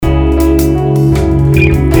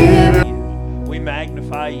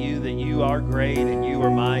glorify you that you are great and you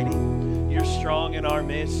are mighty. You're strong in our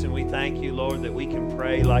midst, and we thank you, Lord, that we can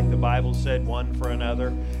pray like the Bible said, one for another,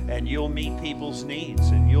 and you'll meet people's needs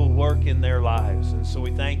and you'll work in their lives. And so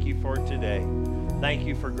we thank you for today. Thank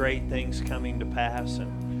you for great things coming to pass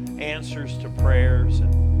and answers to prayers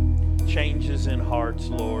and changes in hearts,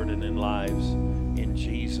 Lord, and in lives. In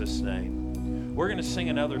Jesus' name. We're going to sing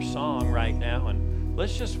another song right now, and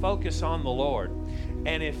let's just focus on the Lord.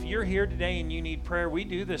 And if you're here today and you need prayer, we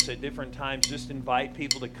do this at different times. Just invite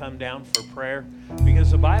people to come down for prayer, because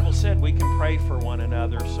the Bible said we can pray for one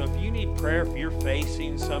another. So if you need prayer, if you're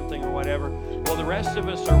facing something or whatever, well, the rest of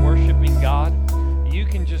us are worshiping God. You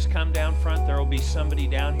can just come down front. There will be somebody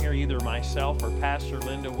down here, either myself or Pastor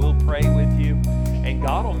Linda. We'll pray with you, and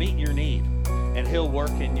God will meet your need, and He'll work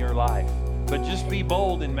in your life. But just be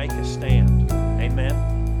bold and make a stand.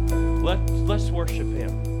 Amen. Let's worship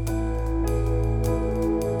Him.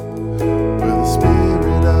 Where the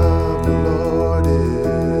Spirit of the Lord is,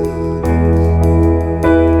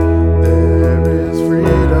 there is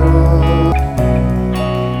freedom.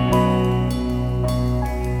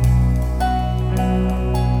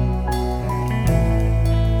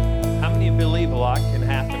 How many believe a lot can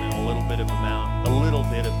happen in a little bit of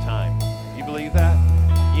time? You believe that?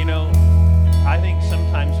 You know, I think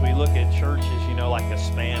sometimes we look at churches, like a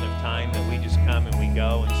span of time that we just come and we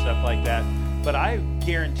go and stuff like that. But I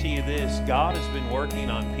guarantee you this, God has been working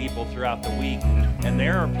on people throughout the week, and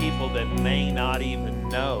there are people that may not even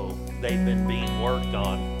know they've been being worked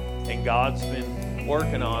on, and God's been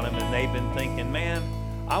working on them, and they've been thinking, man,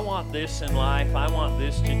 I want this in life, I want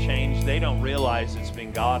this to change. They don't realize it's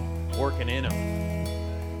been God working in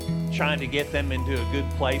them, trying to get them into a good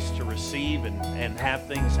place to receive and have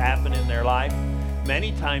things happen in their life.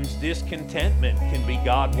 Many times discontentment can be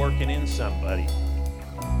God working in somebody.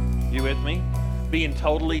 You with me? Being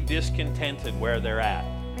totally discontented where they're at.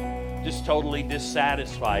 Just totally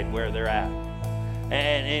dissatisfied where they're at.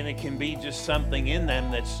 And it can be just something in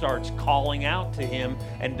them that starts calling out to Him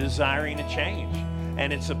and desiring a change.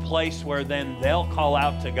 And it's a place where then they'll call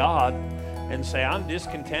out to God and say, I'm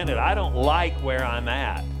discontented. I don't like where I'm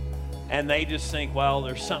at. And they just think, well,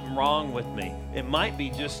 there's something wrong with me. It might be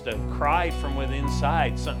just a cry from within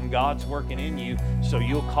inside, something God's working in you, so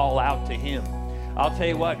you'll call out to Him. I'll tell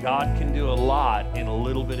you what, God can do a lot in a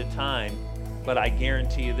little bit of time, but I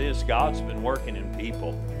guarantee you this, God's been working in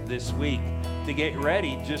people this week to get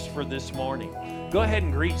ready just for this morning. Go ahead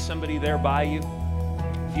and greet somebody there by you.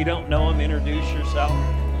 If you don't know them, introduce yourself.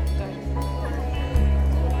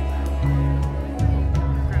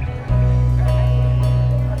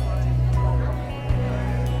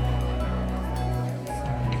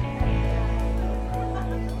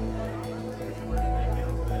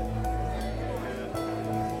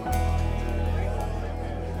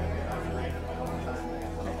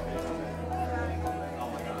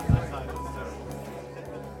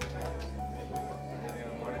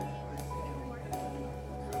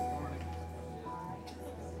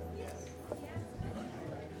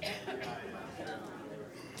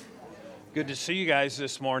 Good to see you guys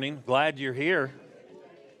this morning. Glad you're here.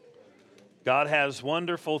 God has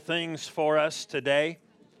wonderful things for us today,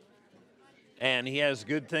 and He has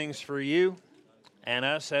good things for you and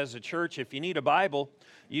us as a church. If you need a Bible,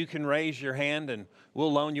 you can raise your hand, and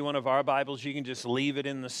we'll loan you one of our Bibles. You can just leave it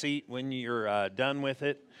in the seat when you're done with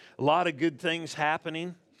it. A lot of good things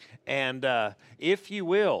happening, and if you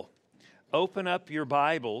will, open up your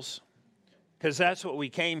Bibles, because that's what we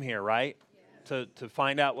came here, right? To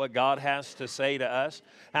find out what God has to say to us.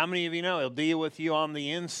 How many of you know He'll deal with you on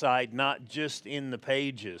the inside, not just in the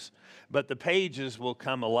pages, but the pages will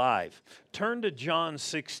come alive. Turn to John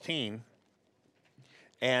 16,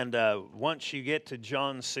 and once you get to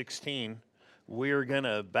John 16, we're going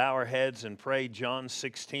to bow our heads and pray John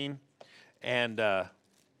 16, and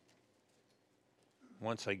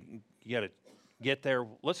once you got to get there,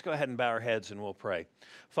 let's go ahead and bow our heads and we'll pray.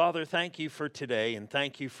 Father, thank you for today, and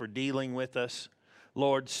thank you for dealing with us.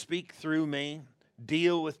 Lord, speak through me.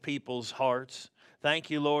 Deal with people's hearts. Thank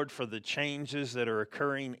you, Lord, for the changes that are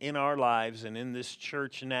occurring in our lives and in this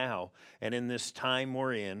church now and in this time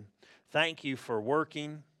we're in. Thank you for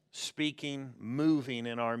working, speaking, moving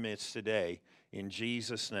in our midst today. In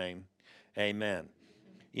Jesus' name, amen.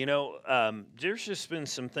 You know, there's just been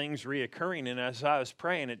some things reoccurring, and as I was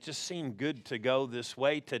praying, it just seemed good to go this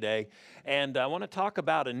way today. And I want to talk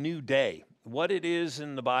about a new day, what it is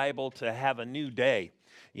in the Bible to have a new day.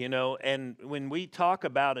 You know, and when we talk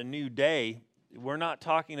about a new day, we're not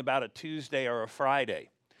talking about a Tuesday or a Friday.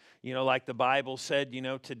 You know, like the Bible said, you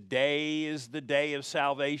know, today is the day of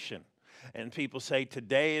salvation. and people say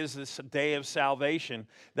today is this day of salvation,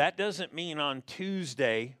 that doesn't mean on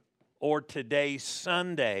Tuesday or today,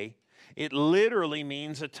 Sunday. It literally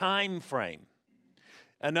means a time frame.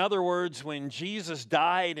 In other words, when Jesus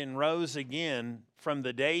died and rose again, from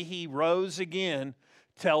the day he rose again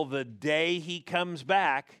till the day he comes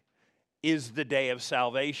back is the day of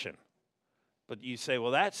salvation. But you say,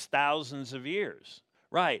 well, that's thousands of years.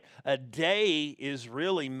 Right. A day is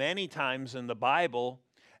really many times in the Bible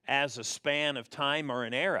as a span of time or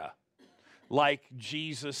an era. Like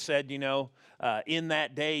Jesus said, in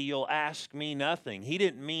that day you'll ask me nothing. He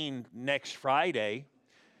didn't mean next Friday.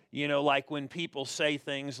 Like when people say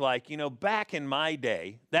things like, back in my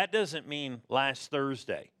day, that doesn't mean last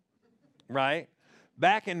Thursday, right?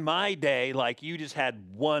 Back in my day, like you just had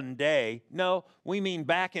one day. No, we mean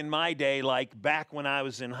back in my day, like back when I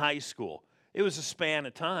was in high school. It was a span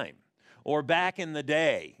of time. Or back in the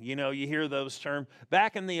day, you hear those terms,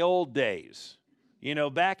 back in the old days,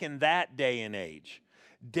 back in that day and age.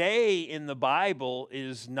 Day in the Bible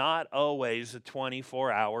is not always a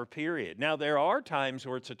 24-hour period. Now, there are times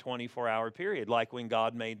where it's a 24-hour period, like when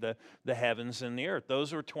God made the heavens and the earth.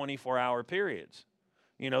 Those are 24-hour periods.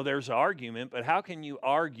 There's argument, but how can you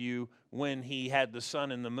argue when he had the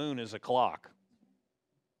sun and the moon as a clock?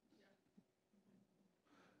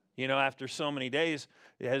 After so many days,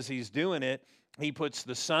 as he's doing it, he puts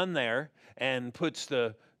the sun there and puts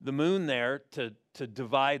the moon there to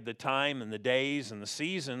divide the time and the days and the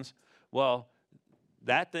seasons. Well,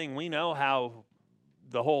 that thing, we know how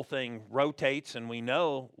the whole thing rotates, and we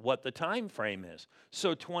know what the time frame is.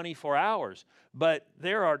 So 24 hours. But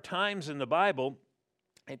there are times in the Bible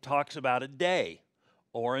it talks about a day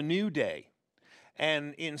or a new day.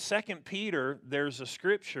 And in 2 Peter, there's a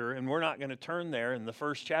scripture, and we're not going to turn there, in the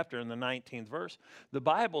first chapter, in the 19th verse. The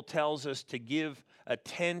Bible tells us to give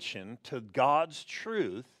attention to God's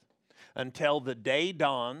truth until the day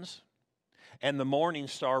dawns and the morning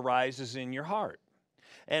star rises in your heart.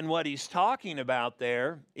 And what he's talking about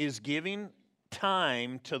there is giving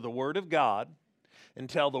time to the Word of God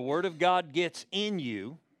until the Word of God gets in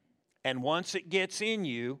you. And once it gets in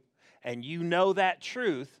you and you know that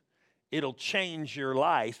truth, it'll change your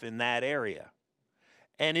life in that area.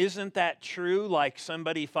 And isn't that true? Like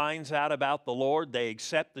somebody finds out about the Lord, they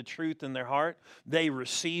accept the truth in their heart, they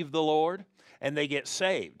receive the Lord, and they get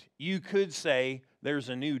saved. You could say there's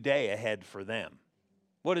a new day ahead for them.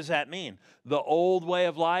 What does that mean? The old way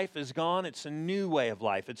of life is gone. It's a new way of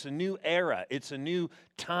life. It's a new era. It's a new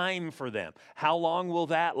time for them. How long will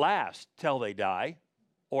that last? Till they die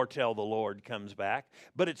or till the Lord comes back.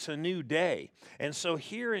 But it's a new day. And so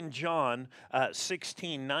here in John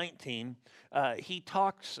 16:19, he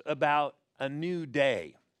talks about a new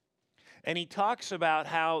day. And he talks about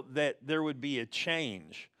how that there would be a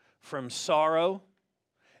change from sorrow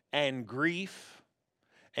and grief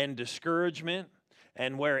and discouragement,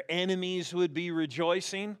 and where enemies would be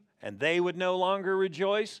rejoicing, and they would no longer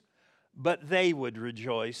rejoice, but they would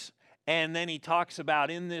rejoice. And then he talks about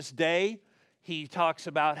in this day, he talks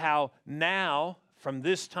about how now, from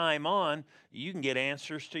this time on, you can get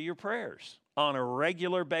answers to your prayers on a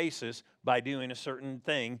regular basis by doing a certain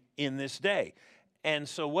thing in this day. And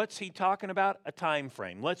so what's he talking about? A time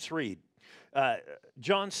frame. Let's read.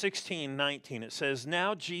 John 16:19, it says,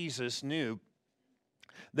 "Now Jesus knew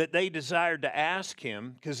that they desired to ask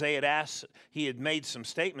him," because he had made some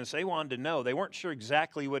statements. They wanted to know. They weren't sure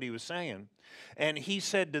exactly what he was saying. And he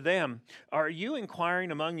said to them, "Are you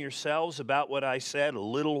inquiring among yourselves about what I said? A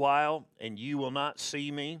little while, and you will not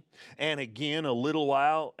see me, and again a little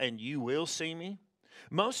while, and you will see me?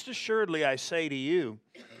 Most assuredly I say to you,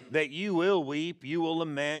 that you will weep, you will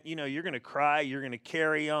lament, you're going to cry, you're going to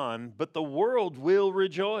carry on, but the world will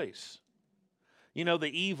rejoice."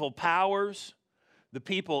 The evil powers, the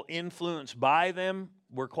people influenced by them,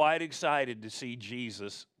 were quite excited to see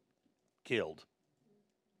Jesus killed.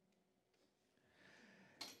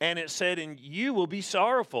 And it said, "And you will be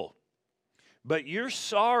sorrowful, but your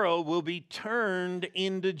sorrow will be turned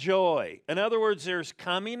into joy." In other words, there's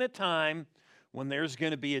coming a time when there's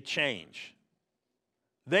going to be a change.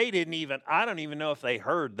 I don't even know if they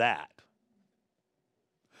heard that.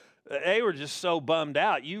 They were just so bummed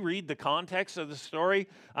out. You read the context of the story,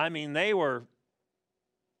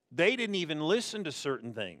 they didn't even listen to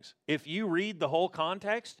certain things. If you read the whole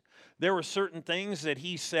context, there were certain things that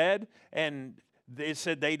he said, and they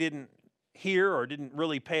said they didn't hear or didn't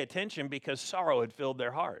really pay attention because sorrow had filled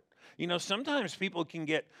their heart. Sometimes people can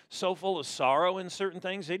get so full of sorrow in certain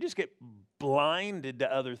things, they just get blinded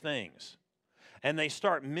to other things. And they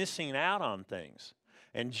start missing out on things.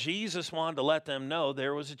 And Jesus wanted to let them know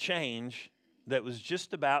there was a change that was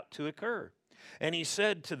just about to occur. And he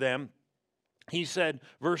said to them, He said,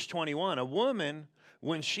 verse 21, a woman,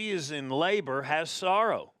 when she is in labor, has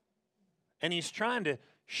sorrow. And he's trying to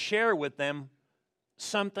share with them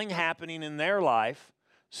something happening in their life,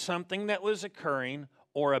 something that was occurring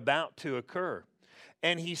or about to occur.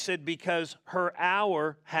 And he said, because her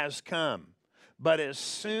hour has come. But as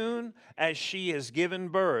soon as she has given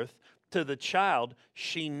birth to the child,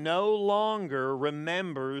 she no longer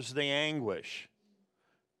remembers the anguish.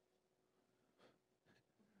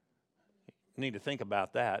 You need to think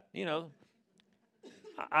about that. You know,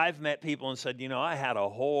 I've met people and said, you know, I had a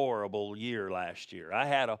horrible year last year. I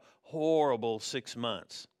had a horrible 6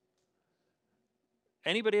 months.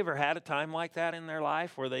 Anybody ever had a time like that in their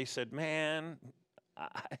life where they said, man,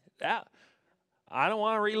 I don't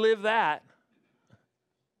want to relive that?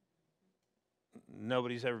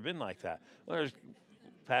 Nobody's ever been like that. Well, there's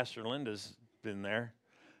Pastor Linda's been there.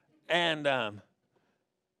 And,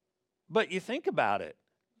 but you think about it.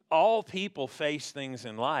 All people face things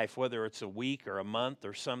in life, whether it's a week or a month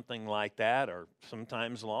or something like that, or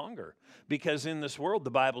sometimes longer. Because in this world,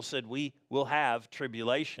 the Bible said we will have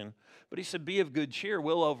tribulation. But he said, be of good cheer,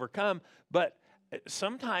 we'll overcome. But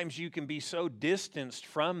sometimes you can be so distanced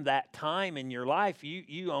from that time in your life,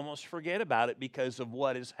 you almost forget about it because of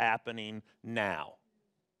what is happening now.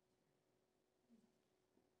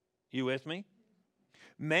 You with me?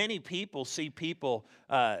 Many people see people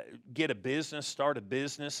get a business, start a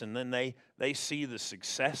business, and then they see the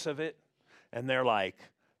success of it, and they're like,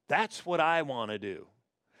 that's what I want to do.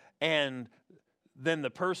 And then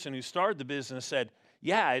the person who started the business said,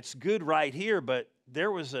 yeah, it's good right here, but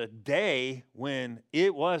there was a day when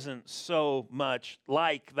it wasn't so much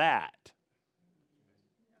like that.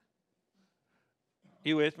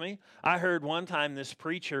 You with me? I heard one time this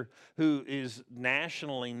preacher who is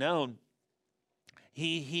nationally known,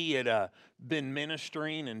 he had been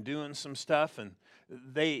ministering and doing some stuff, and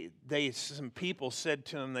some people said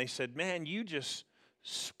to him, they said, man, you just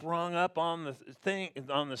sprung up on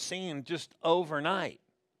the scene just overnight.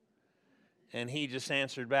 And he just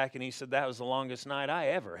answered back and he said, that was the longest night I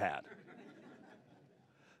ever had.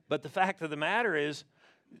 But the fact of the matter is,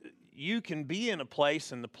 you can be in a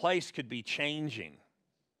place and the place could be changing.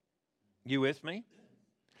 You with me?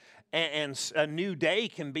 And a new day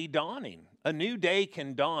can be dawning. A new day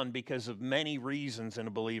can dawn because of many reasons in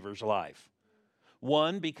a believer's life.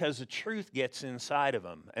 One, because the truth gets inside of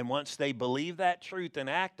them. And once they believe that truth and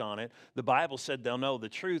act on it, the Bible said they'll know the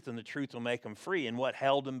truth and the truth will make them free. And what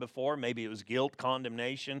held them before, maybe it was guilt,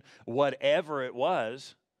 condemnation, whatever it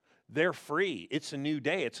was, they're free. It's a new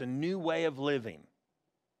day. It's a new way of living.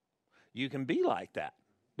 You can be like that.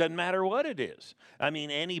 Doesn't matter what it is. I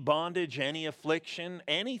mean, any bondage, any affliction,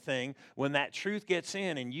 anything, when that truth gets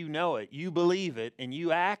in and you know it, you believe it, and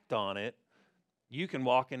you act on it, you can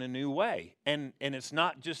walk in a new way. And it's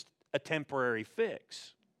not just a temporary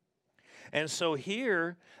fix. And so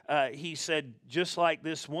here, he said, just like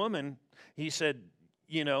this woman, he said,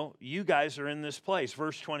 you know, you guys are in this place.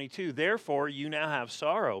 Verse 22, therefore you now have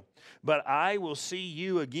sorrow, but I will see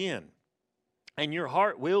you again, and your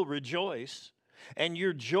heart will rejoice, and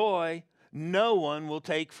your joy no one will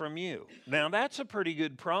take from you. Now, that's a pretty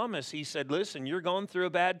good promise. He said, listen, you're going through a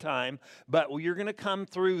bad time, but you're going to come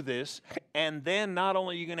through this, and then not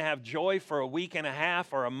only are you going to have joy for a week and a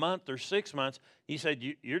half or a month or 6 months, he said,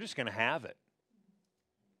 you're just going to have it.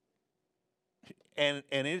 And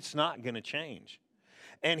it's not going to change.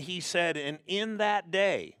 And he said, and in that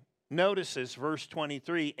day, notice this, verse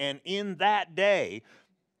 23, and in that day,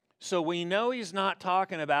 so we know he's not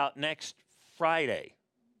talking about next Friday.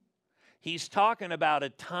 He's talking about a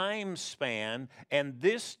time span, and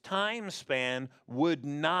this time span would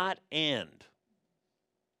not end.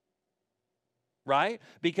 Right?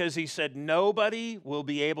 Because he said, nobody will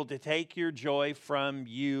be able to take your joy from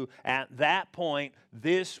you at that point.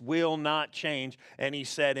 This will not change. And he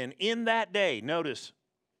said, and in that day, notice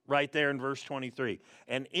right there in verse 23,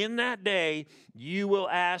 and in that day you will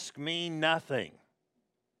ask me nothing.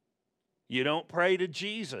 You don't pray to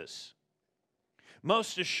Jesus.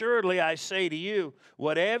 Most assuredly, I say to you,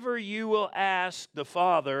 whatever you will ask the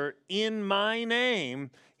Father in my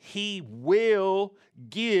name, he will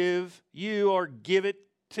give you or give it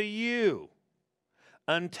to you.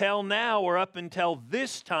 Until now, or up until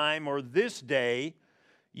this time or this day,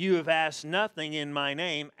 you have asked nothing in my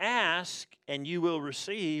name. Ask, and you will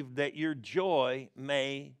receive, that your joy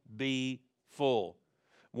may be full.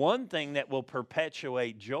 One thing that will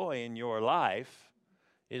perpetuate joy in your life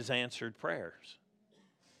is answered prayers.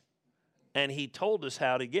 And he told us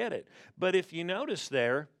how to get it. But if you notice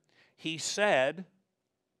there, he said,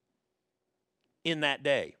 in that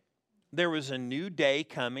day, there was a new day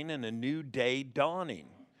coming and a new day dawning.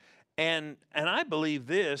 And I believe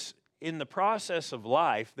this, in the process of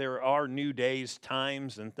life, there are new days,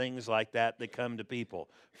 times, and things like that that come to people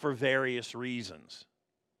for various reasons.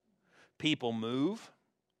 People move,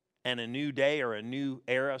 and a new day or a new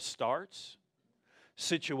era starts.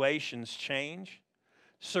 Situations change.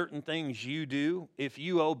 Certain things you do, if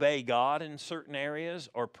you obey God in certain areas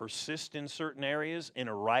or persist in certain areas in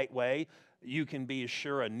a right way, you can be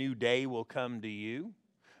assured a new day will come to you.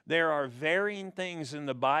 There are varying things in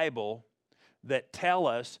the Bible that tell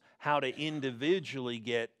us how to individually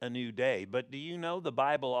get a new day. But do you know the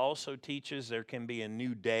Bible also teaches there can be a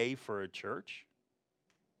new day for a church?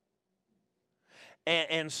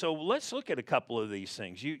 And so let's look at a couple of these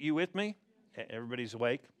things. You with me? Everybody's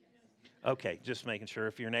awake? Okay, just making sure.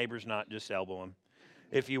 If your neighbor's not, just elbow him.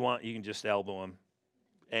 If you want, you can just elbow him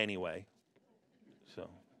anyway. So,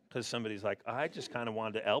 because somebody's like, I just kind of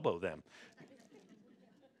wanted to elbow them.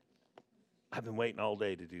 I've been waiting all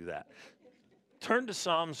day to do that. Turn to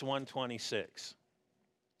Psalms 126.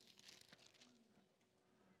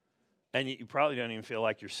 And you probably don't even feel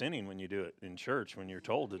like you're sinning when you do it in church, when you're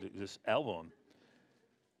told to just elbow them.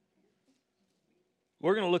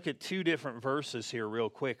 We're going to look at two different verses here real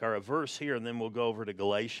quick, or a verse here, and then we'll go over to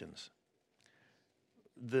Galatians.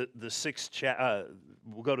 The sixth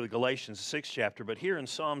we'll go to Galatians, the 6th chapter, but here in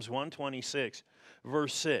Psalms 126,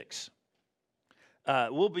 verse 6,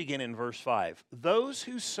 we'll begin in verse 5. Those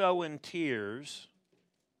who sow in tears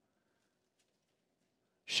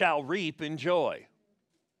shall reap in joy.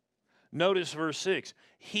 Notice verse 6.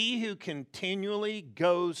 He who continually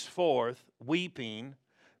goes forth weeping,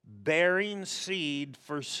 bearing seed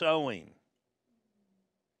for sowing.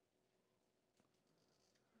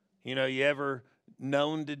 You know, you ever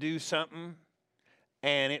known to do something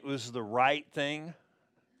and it was the right thing?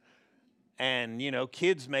 And, you know,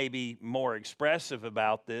 kids may be more expressive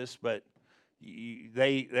about this, but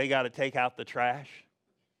they got to take out the trash.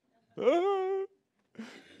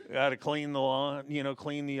 Got to clean the lawn, you know,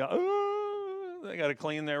 they got to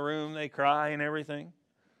clean their room. They cry and everything.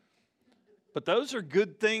 But those are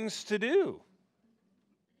good things to do.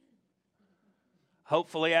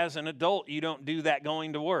 Hopefully, as an adult, you don't do that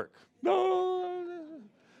going to work.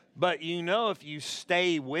 But you know, if you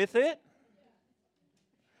stay with it,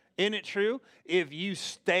 isn't it true? If you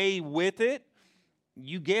stay with it,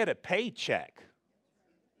 you get a paycheck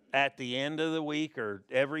at the end of the week or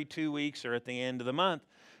every 2 weeks or at the end of the month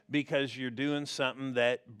because you're doing something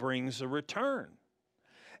that brings a return.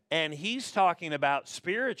 And he's talking about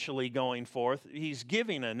spiritually going forth. He's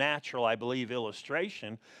giving a natural, I believe,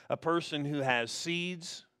 illustration. A person who has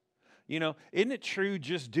seeds. You know, isn't it true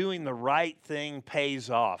just doing the right thing pays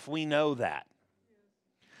off? We know that.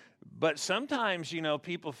 But sometimes, you know,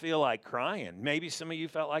 people feel like crying. Maybe some of you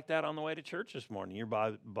felt like that on the way to church this morning. Your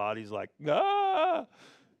body's like, ah.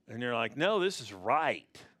 And you're like, no, this is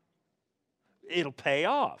right. It'll pay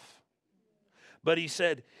off. But he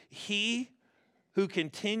said, he who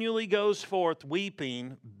continually goes forth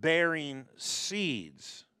weeping, bearing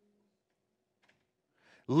seeds.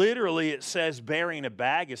 Literally, it says bearing a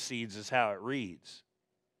bag of seeds is how it reads.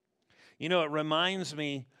 You know, it reminds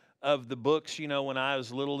me of the books, you know, when I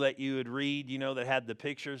was little that you would read, you know, that had the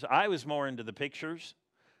pictures. I was more into the pictures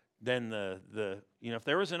than the you know, if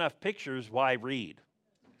there was enough pictures, why read?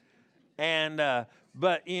 And,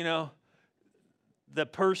 but, you know, the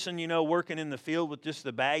person, you know, working in the field with just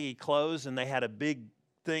the baggy clothes, and they had a big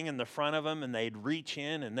thing in the front of them, and they'd reach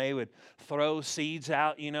in and they would throw seeds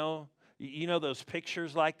out, you know. You know those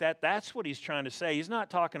pictures like that? That's what he's trying to say. He's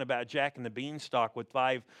not talking about Jack and the Beanstalk with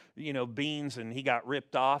 5, you know, beans, and he got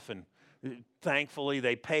ripped off, and thankfully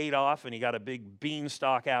they paid off, and he got a big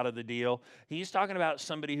beanstalk out of the deal. He's talking about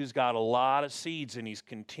somebody who's got a lot of seeds, and he's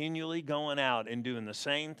continually going out and doing the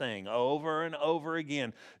same thing over and over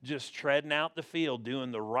again, just treading out the field,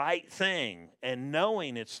 doing the right thing and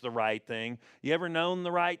knowing it's the right thing. You ever known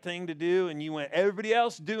the right thing to do, and you went, everybody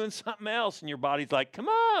else doing something else, and your body's like, come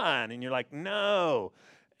on, and you're like, no,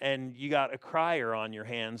 and you got a crier on your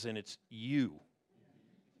hands, and it's you.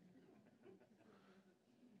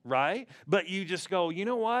 Right? But you just go, you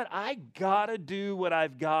know what? I got to do what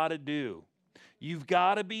I've got to do. You've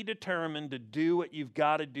got to be determined to do what you've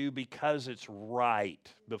got to do because it's right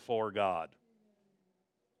before God.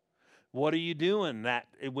 What are you doing that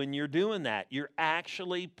when you're doing that? You're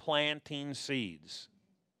actually planting seeds.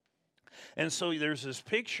 And so there's this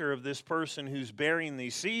picture of this person who's bearing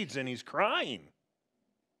these seeds, and he's crying,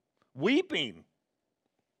 weeping.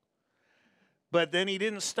 But then he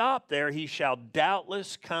didn't stop there. He shall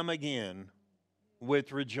doubtless come again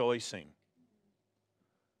with rejoicing.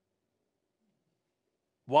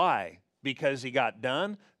 Why? Because he got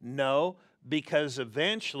done? No, because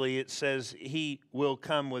eventually it says he will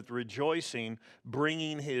come with rejoicing,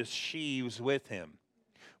 bringing his sheaves with him.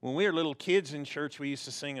 When we were little kids in church, we used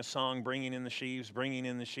to sing a song, bringing in the sheaves, bringing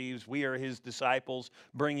in the sheaves. We are his disciples,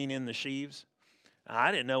 bringing in the sheaves.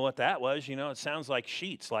 I didn't know what that was. You know, it sounds like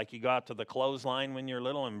sheets, like you go out to the clothesline when you're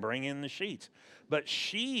little and bring in the sheets. But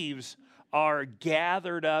sheaves are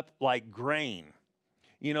gathered up like grain.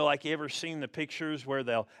 You know, like you ever seen the pictures where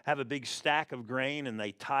they'll have a big stack of grain and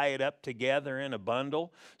they tie it up together in a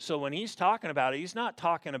bundle? So when he's talking about it, he's not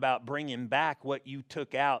talking about bringing back what you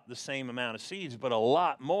took out, the same amount of seeds, but a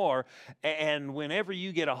lot more. And whenever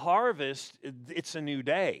you get a harvest, it's a new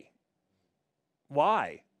day.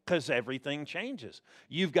 Why? Because everything changes.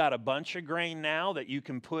 You've got a bunch of grain now that you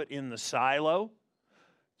can put in the silo.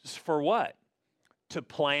 For what? To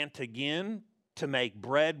plant again, to make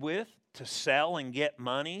bread with, to sell and get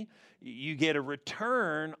money. You get a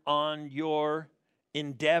return on your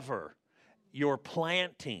endeavor, your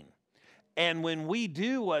planting. And when we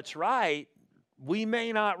do what's right, we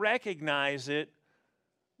may not recognize it,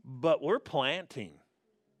 but we're planting.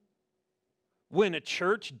 When a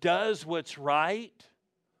church does what's right,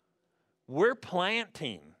 we're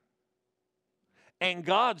planting. And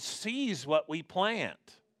God sees what we plant.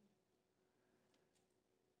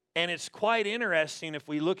 And it's quite interesting if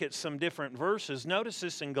we look at some different verses. Notice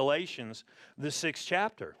this in Galatians, the 6th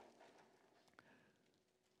chapter.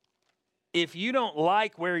 If you don't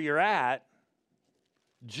like where you're at,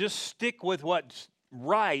 just stick with what's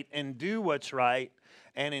right and do what's right,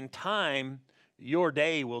 and in time, your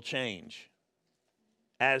day will change.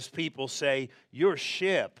 As people say, your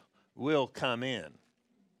ship will come in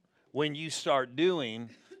when you start doing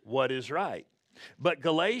what is right. But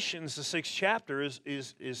Galatians, the 6th chapter,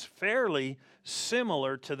 is fairly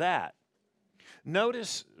similar to that.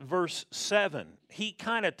 Notice verse 7. He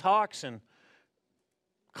kind of talks and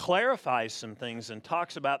clarifies some things and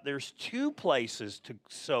talks about there's two places to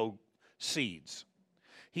sow seeds.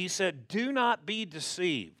 He said, do not be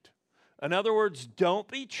deceived. In other words, don't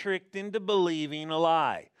be tricked into believing a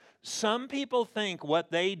lie. Some people think what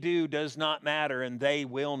they do does not matter and they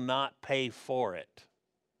will not pay for it.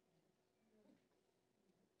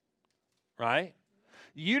 Right?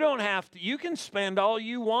 You don't have to, you can spend all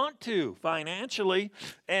you want to financially,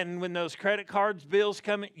 and when those credit cards bills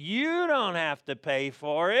come in, you don't have to pay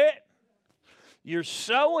for it. You're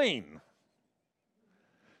sowing.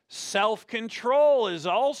 Self-control is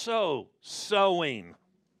also sowing.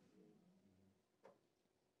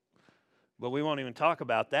 But we won't even talk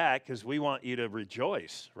about that because we want you to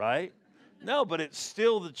rejoice, right? No, but it's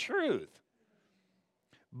still the truth.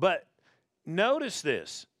 But notice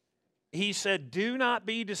this. He said, do not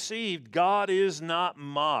be deceived. God is not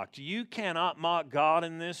mocked. You cannot mock God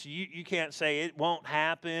in this. You can't say it won't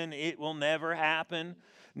happen. It will never happen.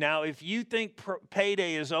 Now, if you think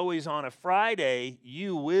payday is always on a Friday,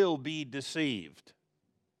 you will be deceived.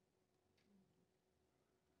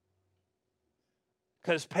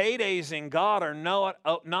 Because paydays in God are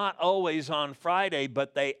not always on Friday,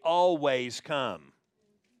 but they always come.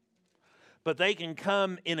 But they can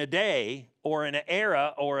come in a day or in an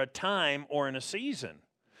era or a time or in a season.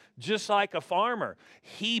 Just like a farmer.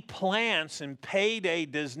 He plants and payday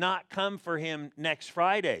does not come for him next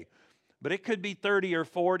Friday. But it could be 30 or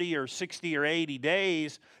 40 or 60 or 80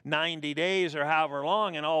 days, 90 days or however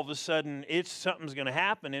long, and all of a sudden something's going to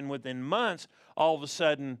happen, and within months, all of a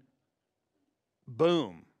sudden,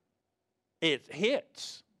 boom, it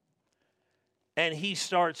hits. And he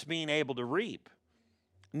starts being able to reap.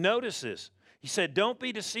 Notice this. He said, don't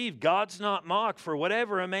be deceived. God's not mocked. For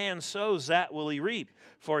whatever a man sows, that will he reap.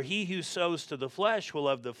 For he who sows to the flesh will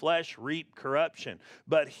of the flesh reap corruption.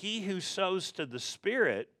 But he who sows to the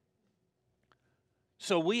Spirit,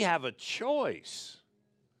 so we have a choice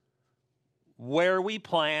where we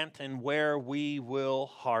plant and where we will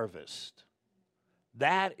harvest.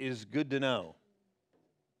 That is good to know.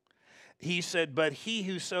 He said, but he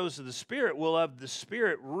who sows to the Spirit will of the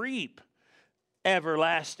Spirit reap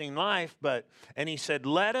everlasting life. And he said,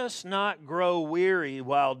 let us not grow weary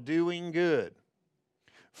while doing good,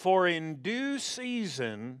 for in due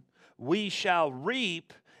season we shall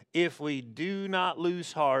reap if we do not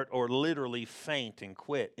lose heart or literally faint and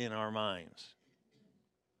quit in our minds.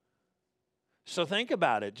 So think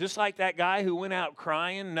about it. Just like that guy who went out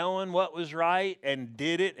crying, knowing what was right and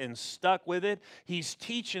did it and stuck with it, he's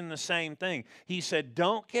teaching the same thing. He said,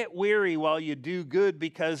 don't get weary while you do good,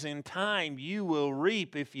 because in time you will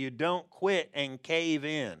reap if you don't quit and cave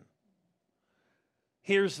in.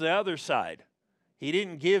 Here's the other side. He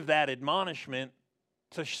didn't give that admonishment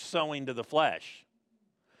to sowing to the flesh.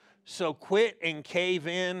 So quit and cave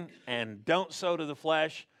in and don't sow to the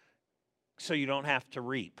flesh. so you don't have to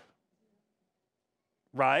reap.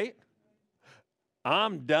 Right?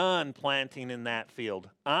 I'm done planting in that field.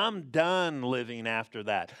 I'm done living after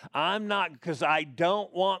that. I'm not, because I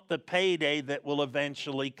don't want the payday that will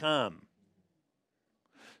eventually come.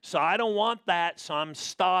 So I don't want that, so I'm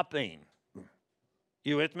stopping.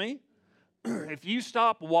 You with me? If you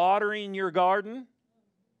stop watering your garden,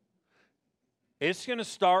 it's going to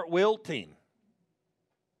start wilting.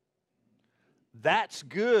 That's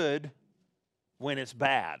good when it's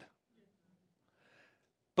bad.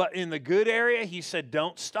 But in the good area, he said,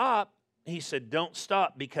 don't stop. He said, don't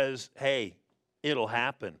stop because, hey, it'll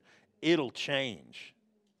happen. It'll change.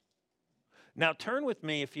 Now turn with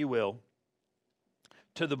me, if you will,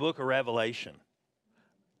 to the book of Revelation.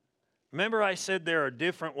 Remember I said there are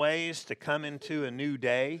different ways to come into a new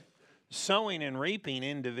day? Sowing and reaping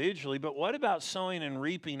individually, but what about sowing and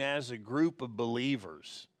reaping as a group of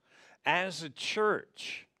believers? As a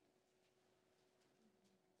church?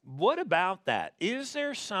 What about that? Is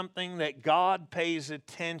there something that God pays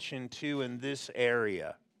attention to in this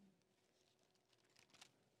area?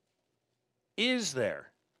 Is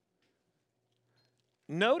there?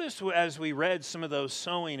 Notice as we read some of those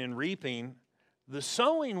sowing and reaping, the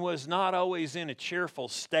sowing was not always in a cheerful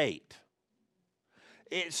state.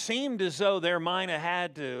 It seemed as though there might have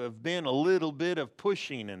had to have been a little bit of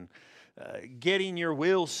pushing and getting your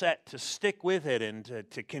will set to stick with it and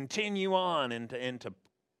to continue on and to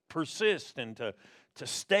persist and to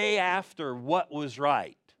stay after what was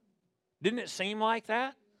right. Didn't it seem like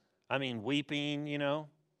that? I mean, weeping, you know.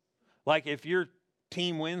 Like if your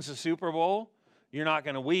team wins the Super Bowl, you're not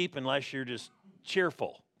going to weep unless you're just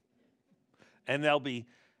cheerful. And there'll be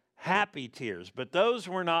happy tears. But those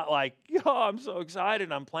were not like, oh, I'm so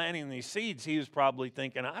excited, I'm planting these seeds. He was probably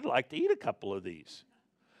thinking, I'd like to eat a couple of these.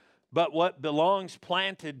 But what belongs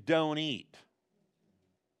planted, don't eat.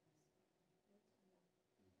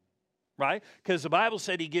 Right? Because the Bible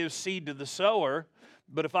said he gives seed to the sower.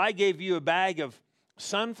 But if I gave you a bag of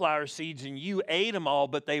sunflower seeds and you ate them all,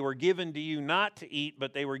 but they were given to you not to eat,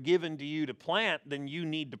 but they were given to you to plant, then you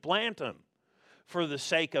need to plant them for the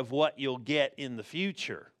sake of what you'll get in the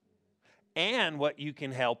future and what you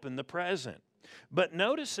can help in the present. But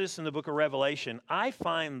notice this in the book of Revelation. I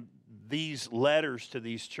find these letters to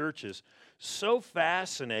these churches so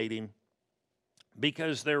fascinating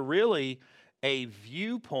because they're really a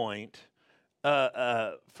viewpoint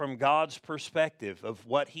from God's perspective of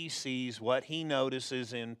what he sees, what he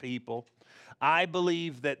notices in people. I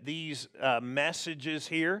believe that these messages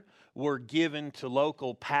here were given to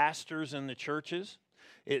local pastors in the churches.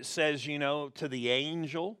 It says, you know, to the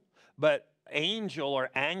angel, but angel or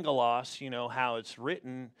angelos, you know how it's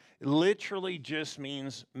written, literally just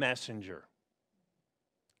means messenger.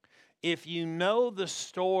 If you know the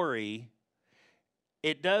story,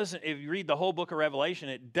 it doesn't, if you read the whole book of Revelation,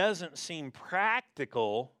 it doesn't seem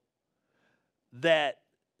practical that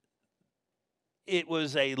it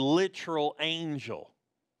was a literal angel,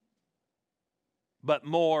 but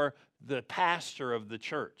more the pastor of the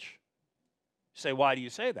church. You say, why do you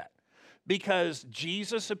say that? Because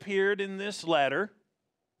Jesus appeared in this letter.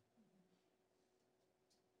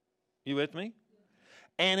 You with me?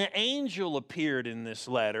 And an angel appeared in this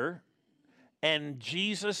letter, and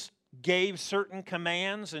Jesus gave certain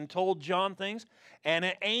commands and told John things, and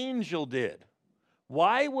an angel did.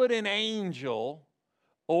 Why would an angel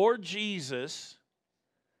or Jesus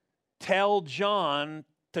tell John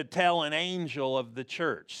to tell an angel of the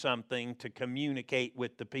church something to communicate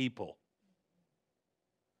with the people?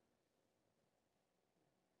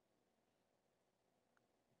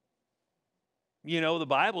 You know, the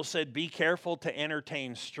Bible said, be careful to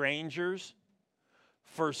entertain strangers,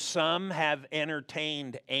 for some have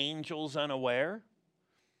entertained angels unaware.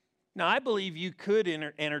 Now, I believe you could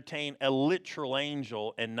entertain a literal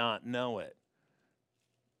angel and not know it.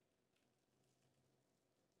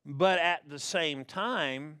 But at the same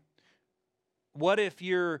time, what if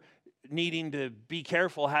you're needing to be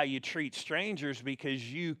careful how you treat strangers,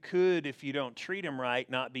 because you could, if you don't treat them right,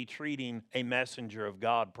 not be treating a messenger of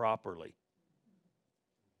God properly?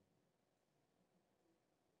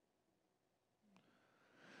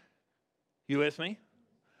 You with me?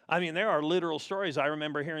 I mean, there are literal stories. I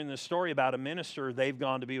remember hearing this story about a minister. They've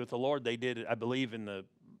gone to be with the Lord. They did it, I believe, in the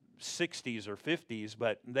 60s or 50s,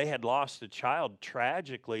 but they had lost a child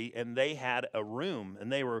tragically, and they had a room,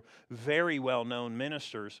 and they were very well-known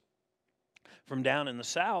ministers from down in the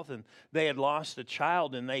South, and they had lost a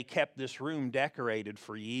child, and they kept this room decorated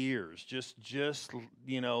for years, just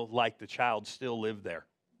you know, like the child still lived there.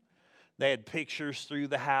 They had pictures through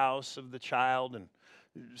the house of the child, and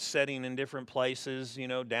sitting in different places,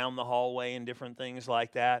 down the hallway and different things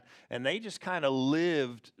like that. And they just kind of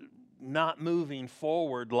lived not moving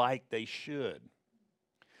forward like they should.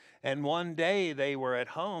 And one day they were at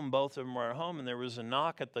home, both of them were at home, and there was a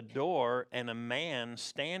knock at the door, and a man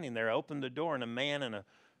standing there opened the door, and a man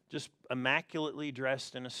just immaculately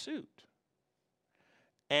dressed in a suit.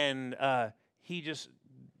 And he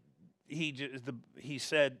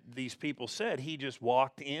said, these people said, he just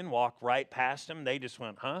walked right past them. They just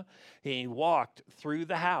went, huh? He walked through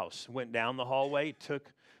the house, went down the hallway,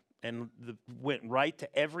 went right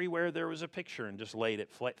to everywhere there was a picture and just laid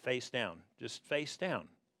it face down, just face down.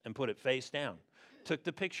 And put it face down. Took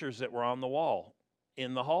the pictures that were on the wall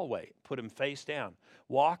in the hallway, put them face down.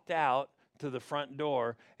 Walked out to the front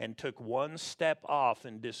door and took one step off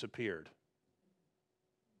and disappeared.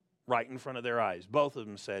 Right in front of their eyes. Both of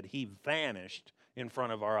them said he vanished in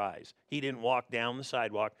front of our eyes. He didn't walk down the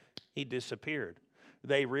sidewalk. He disappeared.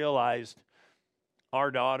 They realized our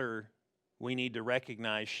daughter, we need to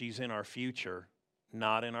recognize she's in our future,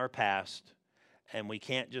 not in our past. And we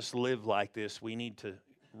can't just live like this. We need to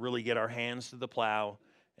really get our hands to the plow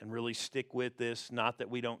and really stick with this. Not that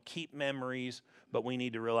we don't keep memories, but we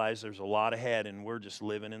need to realize there's a lot ahead and we're just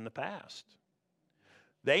living in the past.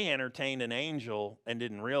 They entertained an angel and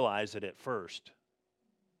didn't realize it at first.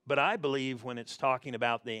 But I believe when it's talking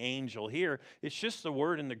about the angel here, it's just the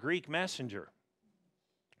word in the Greek messenger.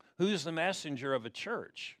 Who's the messenger of a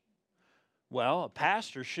church? Well, a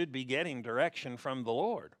pastor should be getting direction from the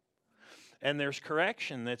Lord. And there's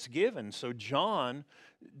correction that's given. So John,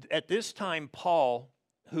 at this time, Paul,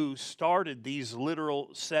 who started these literal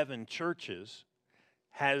 7 churches,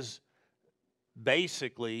 has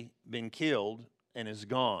basically been killed and is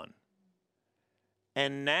gone.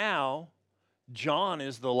 And now, John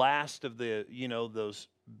is the last of the, those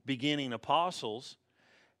beginning apostles,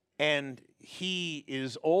 and he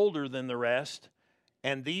is older than the rest,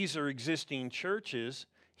 and these are existing churches.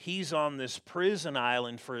 He's on this prison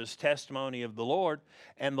island for his testimony of the Lord,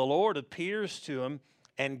 and the Lord appears to him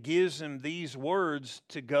and gives him these words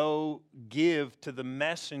to go give to the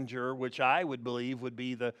messenger, which I would believe would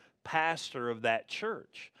be the pastor of that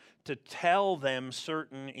church, to tell them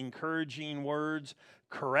certain encouraging words,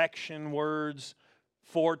 correction words,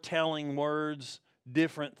 foretelling words,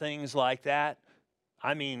 different things like that.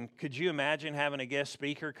 I mean, could you imagine having a guest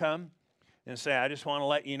speaker come and say, I just want to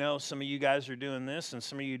let you know some of you guys are doing this and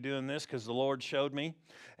some of you doing this because the Lord showed me,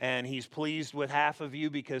 and he's pleased with half of you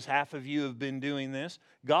because half of you have been doing this.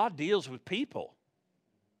 God deals with people.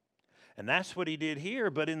 And that's what he did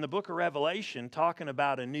here. But in the book of Revelation, talking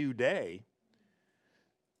about a new day,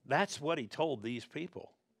 that's what he told these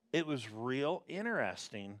people. It was real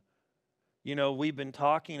interesting. We've been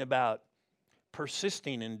talking about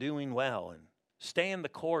persisting in doing well and staying the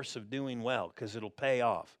course of doing well because it'll pay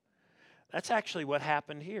off. That's actually what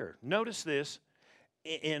happened here. Notice this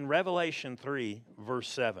in Revelation 3, verse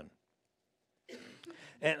 7.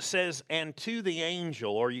 And it says, and to the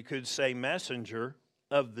angel, or you could say messenger,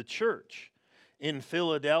 of the church in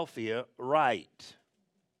Philadelphia write,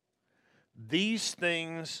 these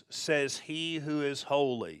things says he who is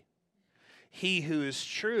holy, he who is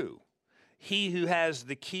true, he who has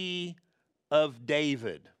the key of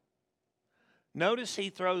David. Notice he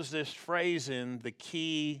throws this phrase in, the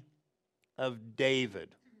key of David.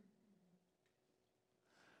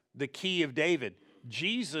 The key of David.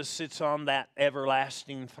 Jesus sits on that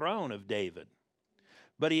everlasting throne of David.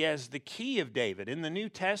 But he has the key of David. In the New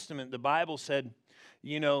Testament, the Bible said,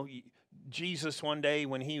 Jesus one day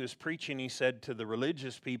when he was preaching, he said to the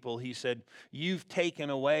religious people, he said, you've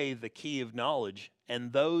taken away the key of knowledge,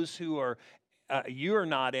 and those who are you're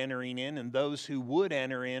not entering in, and those who would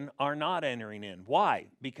enter in are not entering in. Why?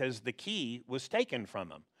 Because the key was taken from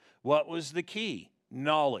them. What was the key?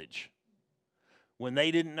 Knowledge. When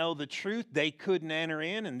they didn't know the truth, they couldn't enter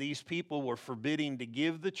in, and these people were forbidding to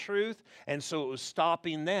give the truth, and so it was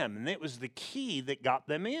stopping them, and it was the key that got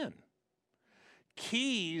them in.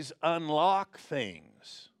 Keys unlock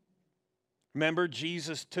things. Remember,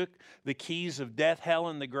 Jesus took the keys of death, hell,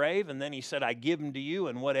 and the grave, and then he said, I give them to you,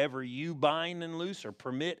 and whatever you bind and loose or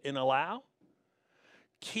permit and allow.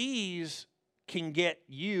 Keys can get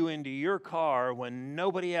you into your car when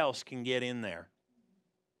nobody else can get in there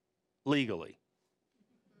legally.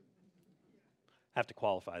 I have to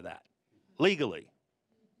qualify that. Legally.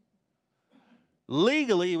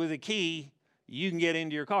 Legally, with a key, you can get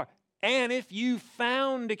into your car. And if you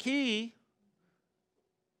found a key,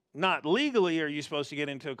 not legally are you supposed to get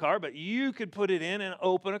into a car, but you could put it in and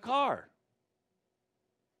open a car.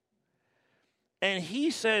 And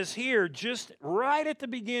he says here, just right at the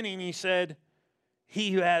beginning, he said,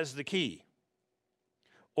 he who has the key.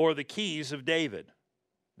 or the keys of David,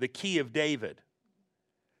 the key of David.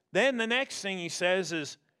 Then the next thing he says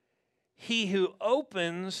is, he who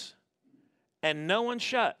opens and no one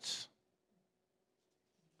shuts.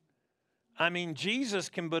 I mean, Jesus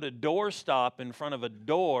can put a doorstop in front of a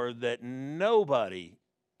door that nobody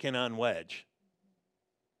can unwedge.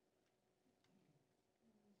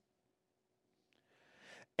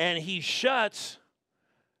 And he shuts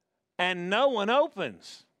and no one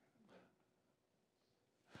opens.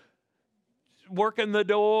 Working the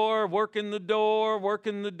door, working the door,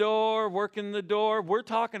 working the door, working the door. We're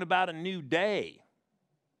talking about a new day.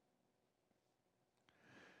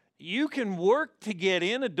 You can work to get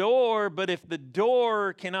in a door, but if the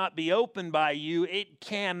door cannot be opened by you, it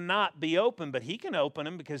cannot be opened. But he can open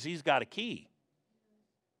them because he's got a key.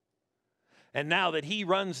 And now that he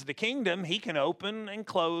runs the kingdom, he can open and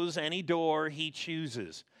close any door he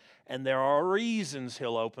chooses. And there are reasons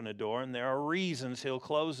he'll open a door, and there are reasons he'll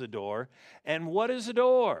close a door. And what is a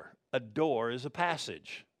door? A door is a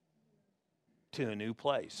passage to a new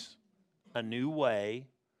place, a new way,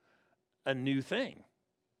 a new thing.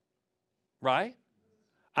 Right?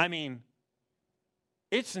 I mean,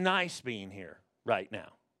 it's nice being here right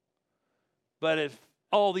now. But if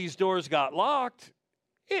all these doors got locked,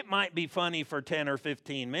 it might be funny for 10 or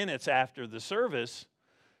 15 minutes after the service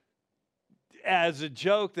as a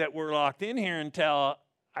joke that we're locked in here until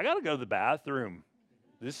I got to go to the bathroom.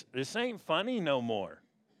 This ain't funny no more.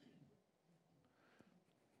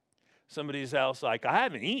 Somebody's else like, I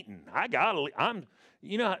haven't eaten.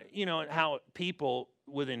 You know how people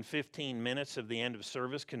within 15 minutes of the end of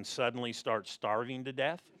service can suddenly start starving to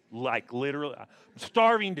death? Like literally, I'm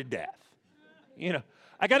starving to death. You know,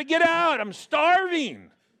 I got to get out. I'm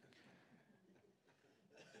starving.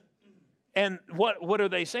 And what are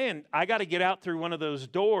they saying? I got to get out through one of those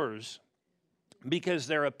doors because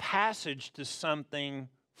they're a passage to something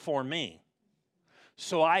for me.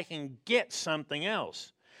 So I can get something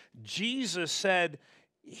else. Jesus said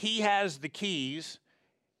he has the keys,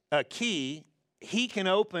 a key. He can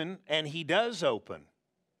open, and he does open.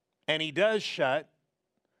 And he does shut.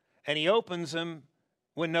 And he opens them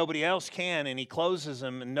when nobody else can, and he closes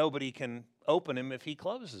them, and nobody can open them if he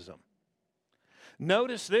closes them.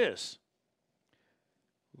 Notice this.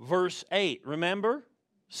 Verse 8, remember?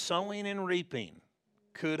 Sowing and reaping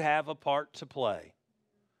could have a part to play.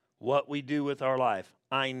 What we do with our life.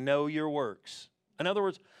 I know your works. In other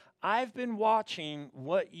words, I've been watching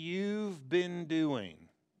what you've been doing.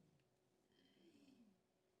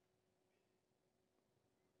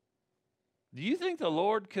 Do you think the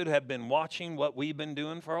Lord could have been watching what we've been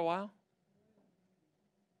doing for a while?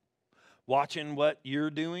 Watching what you're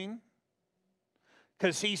doing?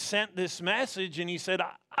 Because he sent this message and he said,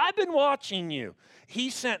 I've been watching you. He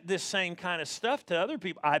sent this same kind of stuff to other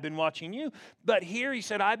people. I've been watching you. But here he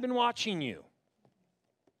said, I've been watching you.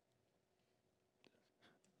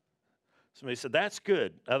 Somebody said, that's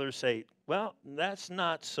good. Others say, well, that's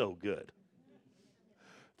not so good.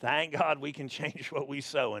 Thank God we can change what we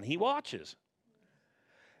sow. And he watches.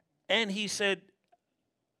 And he said,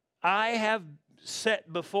 I have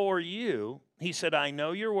set before you. He said, I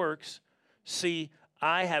know your works. See,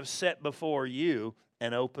 I have set before you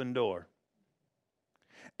an open door.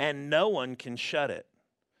 And no one can shut it.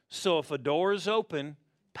 So if a door is open,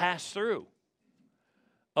 pass through.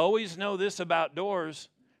 Always know this about doors.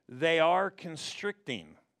 They are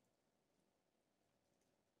constricting.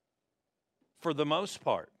 For the most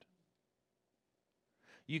part.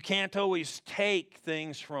 You can't always take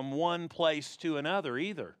things from one place to another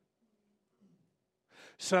either.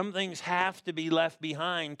 Some things have to be left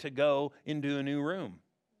behind to go into a new room.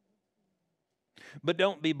 But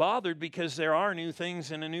don't be bothered because there are new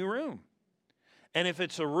things in a new room. And if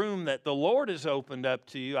it's a room that the Lord has opened up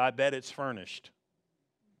to you, I bet it's furnished.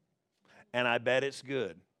 And I bet it's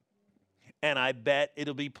good. And I bet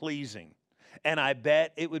it'll be pleasing. And I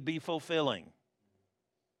bet it would be fulfilling.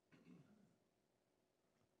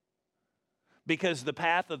 Because the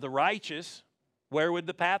path of the righteous, where would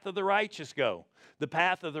the path of the righteous go? The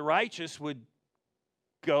path of the righteous would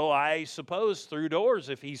go, I suppose, through doors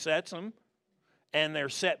if he sets them. And they're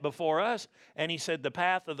set before us. And he said the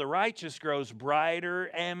path of the righteous grows brighter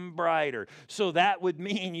and brighter. So that would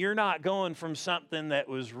mean you're not going from something that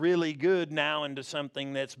was really good now into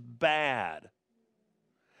something that's bad.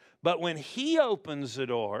 But when he opens the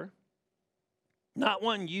door, not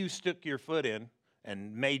one you stuck your foot in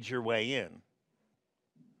and made your way in.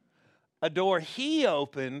 A door he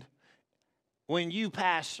opened, when you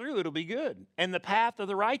pass through, it'll be good. And the path of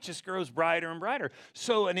the righteous grows brighter and brighter.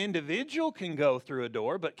 So an individual can go through a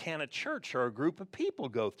door, but can a church or a group of people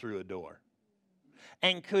go through a door?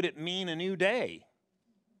 And could it mean a new day?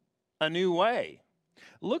 a new way.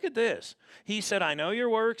 Look at this. He said, I know your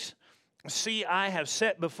works. See, I have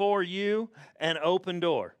set before you an open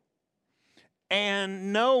door,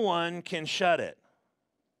 and no one can shut it.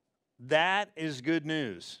 That is good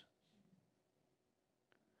news.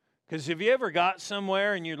 Because have you ever got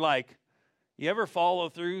somewhere and you're like, you ever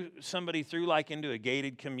follow somebody through like into a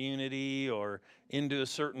gated community or into a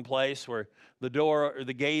certain place where the door or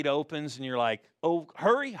the gate opens and you're like, oh,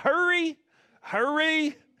 hurry,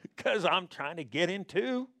 because I'm trying to get in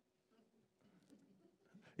too.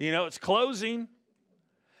 You know, it's closing.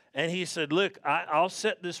 And he said, look, I'll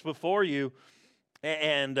set this before you,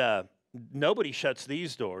 and nobody shuts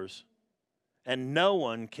these doors, and no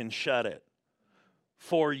one can shut it.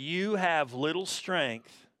 For you have little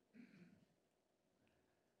strength,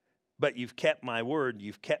 but you've kept my word.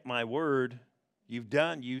 You've kept my word.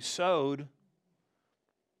 You sowed,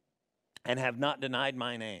 and have not denied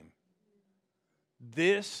my name.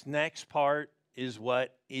 This next part is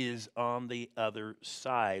what is on the other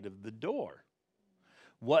side of the door.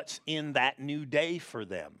 What's in that new day for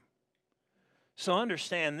them? So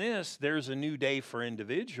understand this, there's a new day for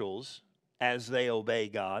individuals as they obey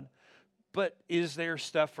God, but is there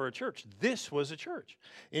stuff for a church? This was a church.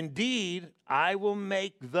 Indeed, I will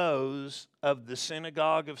make those of the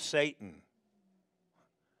synagogue of Satan.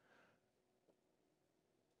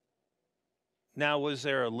 Now, was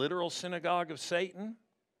there a literal synagogue of Satan?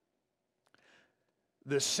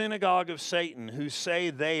 The synagogue of Satan, who say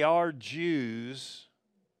they are Jews.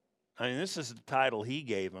 I mean, this is the title he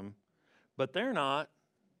gave them, but they're not.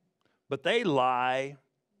 But they lie.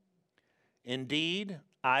 Indeed,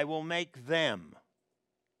 I will make them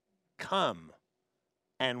come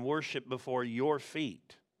and worship before your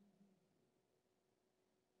feet.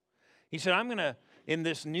 He said, I'm going to, in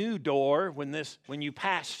this new door, when you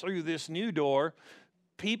pass through this new door,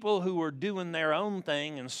 people who are doing their own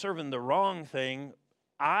thing and serving the wrong thing,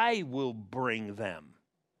 I will bring them.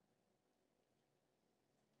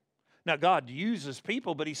 Now, God uses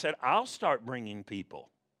people, but he said, I'll start bringing people.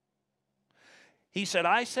 He said,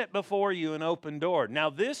 I set before you an open door. Now,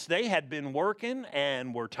 they had been working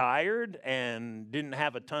and were tired and didn't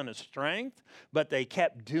have a ton of strength, but they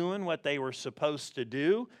kept doing what they were supposed to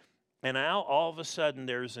do. And now, all of a sudden,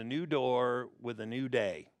 there's a new door with a new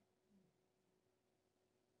day.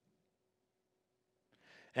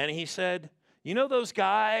 And he said, you know those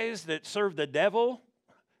guys that serve the devil?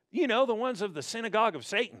 You know, the ones of the synagogue of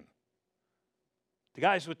Satan. The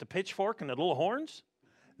guys with the pitchfork and the little horns?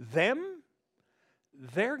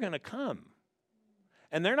 They're going to come.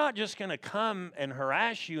 And they're not just going to come and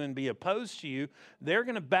harass you and be opposed to you. They're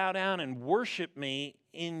going to bow down and worship me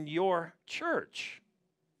in your church.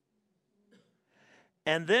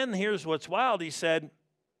 And then here's what's wild. He said,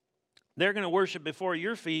 they're going to worship before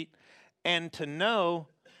your feet and to know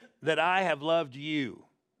that I have loved you.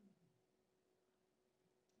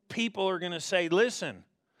 People are going to say, listen,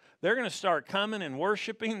 they're going to start coming and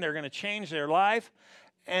worshiping. They're going to change their life.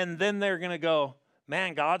 And then they're going to go,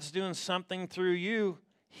 man, God's doing something through you.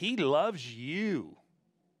 He loves you.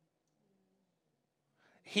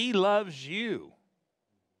 He loves you.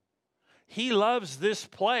 He loves this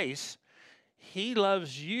place. He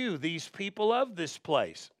loves you, these people of this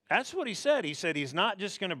place. That's what he said. He said he's not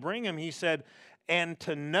just going to bring them. He said, and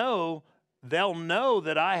to know, they'll know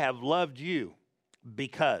that I have loved you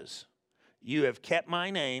because you have kept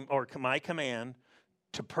my name or my command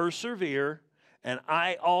to persevere, and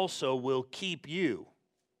I also will keep you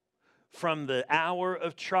from the hour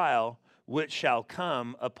of trial which shall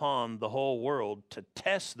come upon the whole world to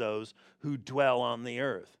test those who dwell on the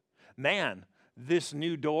earth. Man, this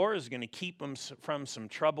new door is going to keep them from some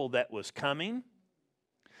trouble that was coming.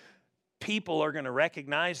 People are going to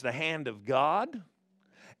recognize the hand of God,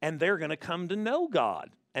 and they're going to come to know God.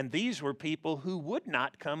 And these were people who would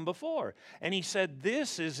not come before. And he said,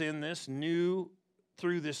 this is in this new,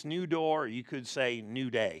 through this new door, you could say new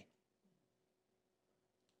day.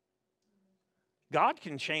 God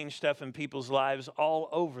can change stuff in people's lives all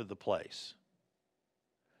over the place.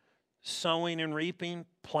 Sowing and reaping,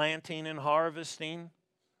 planting and harvesting.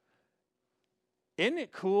 Isn't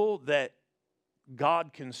it cool that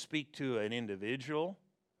God can speak to an individual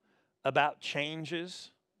about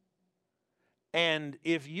changes? And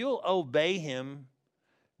if you'll obey him,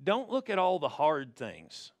 don't look at all the hard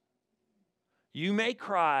things. You may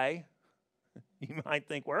cry. You might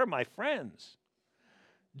think, where are my friends?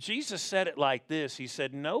 Jesus said it like this. He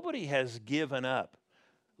said, nobody has given up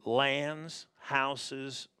lands,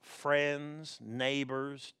 houses, friends,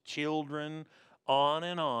 neighbors, children,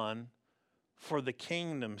 on, for the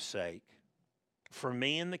kingdom's sake, for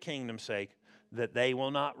me and the kingdom's sake, that they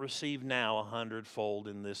will not receive now 100-fold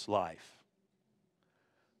in this life.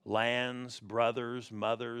 Lands, brothers,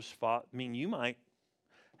 mothers, you might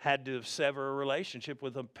had to sever a relationship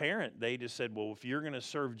with a parent. They just said, well, if you're going to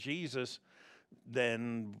serve Jesus,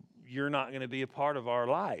 then you're not going to be a part of our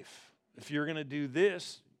life. If you're going to do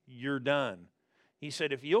this, you're done. He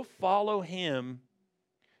said, if you'll follow him,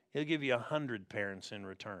 he'll give you 100 parents in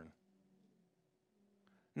return.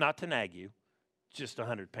 Not to nag you, just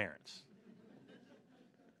 100 parents.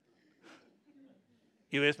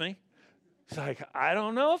 You with me? It's like, I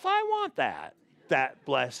don't know if I want that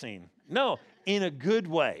blessing. No, in a good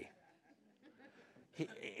way.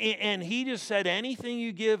 And he just said, anything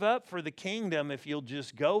you give up for the kingdom, if you'll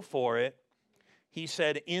just go for it, he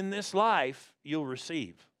said, in this life, you'll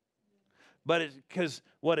receive. But because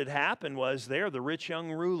what had happened was the rich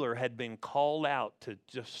young ruler had been called out to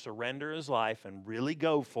just surrender his life and really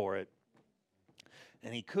go for it.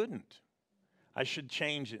 And he couldn't. I should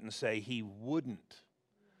change it and say he wouldn't.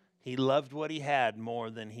 He loved what he had more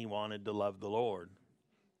than he wanted to love the Lord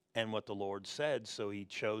and what the Lord said, so he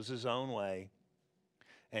chose his own way,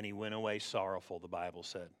 and he went away sorrowful, the Bible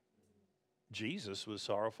said. Jesus was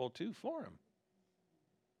sorrowful too for him.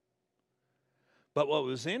 But what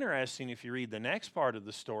was interesting, if you read the next part of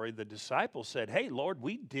the story, the disciples said, hey, Lord,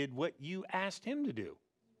 we did what you asked him to do.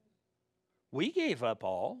 We gave up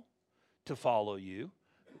all to follow you.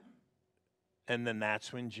 And then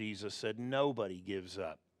that's when Jesus said, nobody gives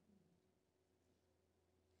up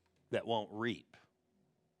that won't reap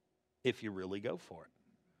if you really go for it.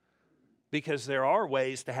 Because there are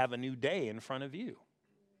ways to have a new day in front of you.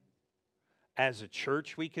 As a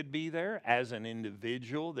church, we could be there. As an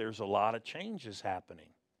individual, there's a lot of changes happening.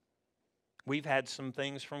 We've had some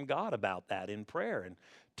things from God about that in prayer. And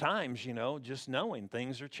times, just knowing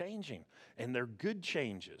things are changing. And they're good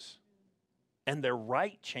changes. And they're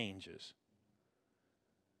right changes.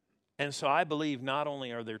 And so I believe not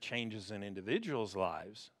only are there changes in individuals'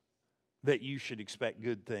 lives that you should expect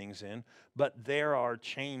good things in, but there are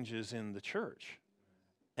changes in the church.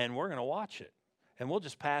 And we're going to watch it. And we'll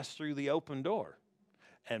just pass through the open door.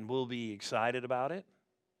 And we'll be excited about it.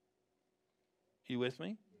 You with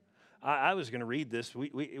me? I was going to read this.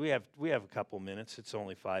 We have a couple minutes. It's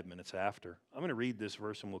only 5 minutes after. I'm going to read this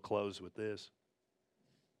verse and we'll close with this.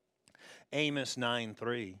 Amos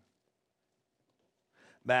 9:3.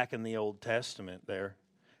 Back in the Old Testament there.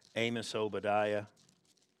 Amos, Obadiah,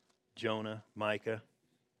 Jonah, Micah.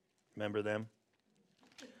 Remember them?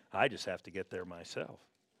 I just have to get there myself.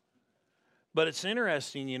 But it's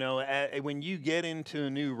interesting, when you get into a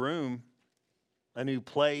new room, a new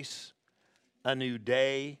place, a new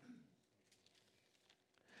day,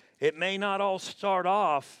 it may not all start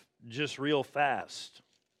off just real fast.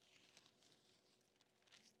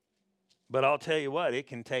 But I'll tell you what, it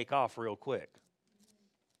can take off real quick.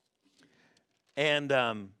 And,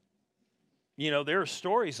 there are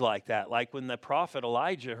stories like that, like when the prophet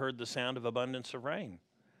Elijah heard the sound of abundance of rain.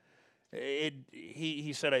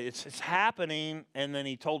 He said, it's happening, and then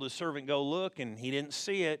he told his servant, go look, and he didn't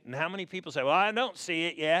see it. And how many people say, well, I don't see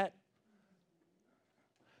it yet?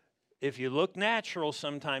 If you look natural,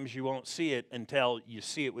 sometimes you won't see it until you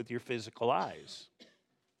see it with your physical eyes.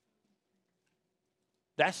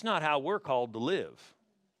 That's not how we're called to live.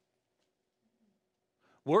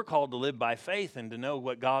 We're called to live by faith and to know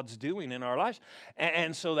what God's doing in our lives.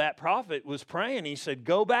 And so that prophet was praying. He said,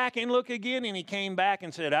 go back and look again. And he came back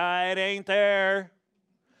and said, it ain't there.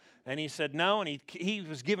 And he said, no. And he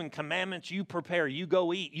was given commandments. You prepare. You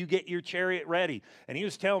go eat. You get your chariot ready. And he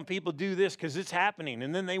was telling people, do this because it's happening.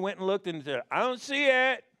 And then they went and looked and said, I don't see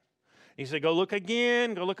it. He said, go look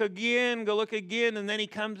again. Go look again. Go look again. And then he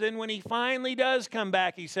comes in. When he finally does come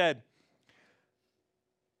back, he said,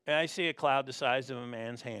 I see a cloud the size of a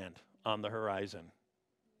man's hand on the horizon.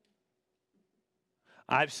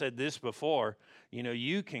 I've said this before,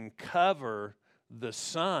 you can cover the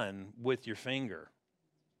sun with your finger.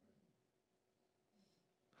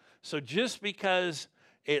 So just because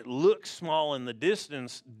it looks small in the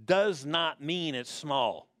distance does not mean it's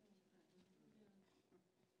small.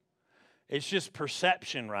 It's just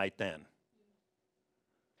perception right then.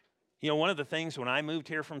 One of the things when I moved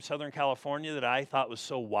here from Southern California that I thought was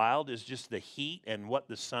so wild is just the heat and what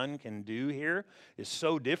the sun can do here is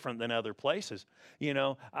so different than other places.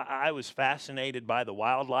 I was fascinated by the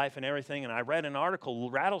wildlife and everything, and I read an article,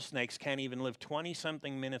 rattlesnakes can't even live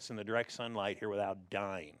 20-something minutes in the direct sunlight here without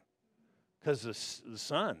dying because of the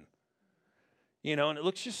sun. And it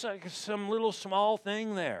looks just like some little small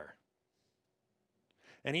thing there.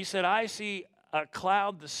 And he said, I see a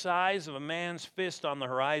cloud the size of a man's fist on the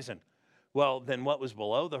horizon. Well, then what was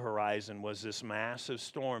below the horizon was this massive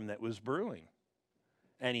storm that was brewing.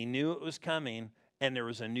 And he knew it was coming, and there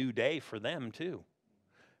was a new day for them too.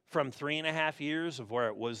 From 3.5 years of where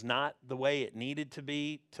it was not the way it needed to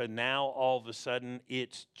be to now all of a sudden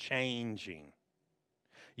it's changing.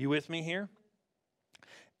 You with me here?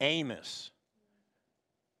 Amos.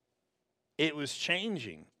 It was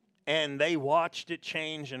changing, and they watched it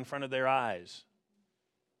change in front of their eyes.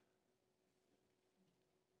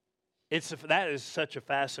 That is such a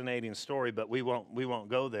fascinating story, but we won't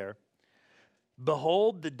go there.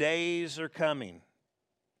 Behold, the days are coming.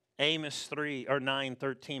 Amos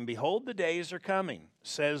 9:13. Behold, the days are coming,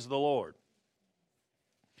 says the Lord.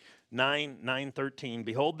 9:13.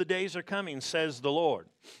 Behold, the days are coming, says the Lord.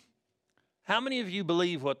 How many of you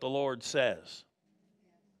believe what the Lord says?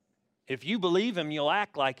 If you believe him, you'll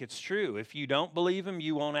act like it's true. If you don't believe him,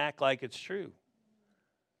 you won't act like it's true.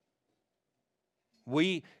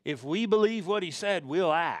 If we believe what he said,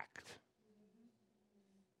 we'll act.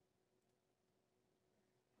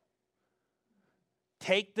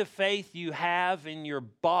 Take the faith you have in your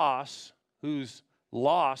boss who's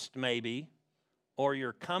lost maybe, or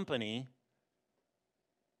your company,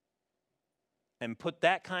 and put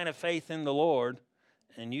that kind of faith in the Lord,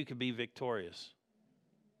 and you could be victorious.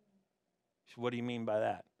 So what do you mean by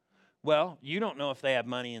that? Well, you don't know if they have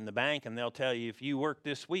money in the bank, and they'll tell you, if you work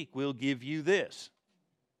this week, we'll give you this.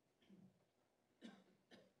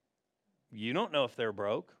 You don't know if they're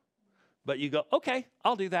broke, but you go, okay,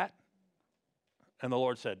 I'll do that. And the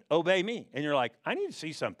Lord said, obey me. And you're like, I need to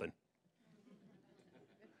see something.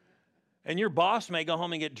 And your boss may go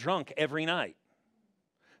home and get drunk every night.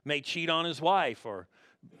 May cheat on his wife, or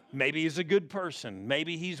maybe he's a good person.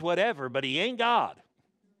 Maybe he's whatever, but he ain't God.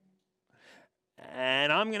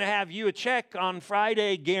 And I'm going to have you a check on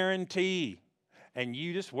Friday, guarantee. And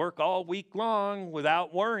you just work all week long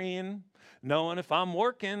without worrying, knowing if I'm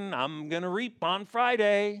working, I'm going to reap on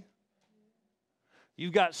Friday.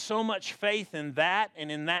 You've got so much faith in that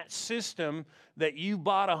and in that system that you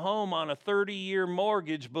bought a home on a 30-year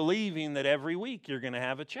mortgage believing that every week you're going to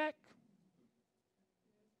have a check.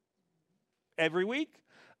 Every week,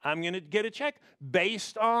 I'm going to get a check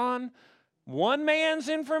based on one man's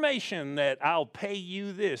information that I'll pay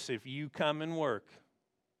you this if you come and work.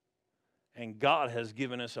 And God has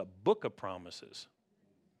given us a book of promises.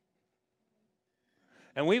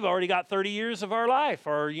 And we've already got 30 years of our life,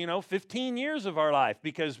 or 15 years of our life,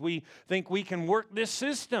 because we think we can work this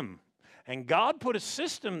system. And God put a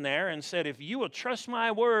system there and said, if you will trust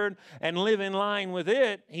my word and live in line with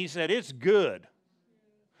it, he said, it's good.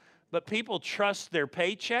 But people trust their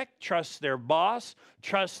paycheck, trust their boss,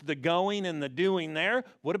 trust the going and the doing there.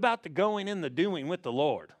 What about the going and the doing with the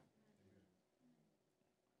Lord?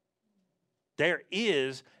 There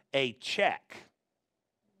is a check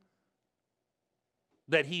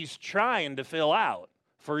that he's trying to fill out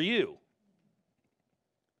for you.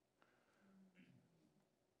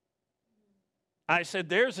 I said,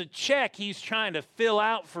 there's a check he's trying to fill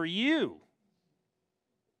out for you.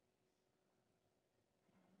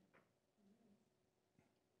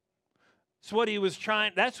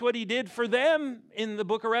 That's what he did for them in the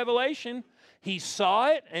book of Revelation. He saw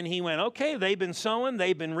it and he went, okay, they've been sowing,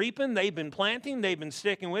 they've been reaping, they've been planting, they've been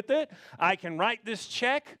sticking with it. I can write this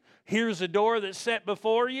check. Here's a door that's set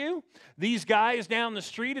before you. These guys down the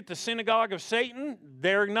street at the synagogue of Satan,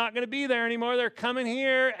 they're not going to be there anymore. They're coming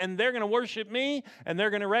here and they're going to worship me and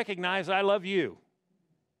they're going to recognize I love you.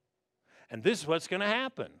 And this is what's going to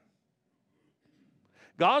happen.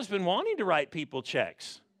 God's been wanting to write people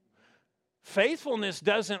checks. Faithfulness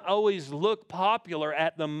doesn't always look popular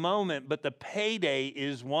at the moment, but the payday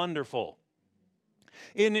is wonderful.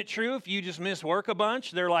 Isn't it true if you just miss work a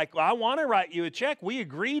bunch, they're like, well, I want to write you a check. We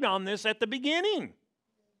agreed on this at the beginning.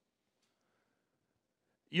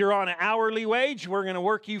 You're on an hourly wage. We're going to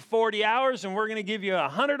work you 40 hours, and we're going to give you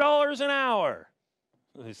 $100 an hour.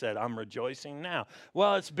 He said, I'm rejoicing now.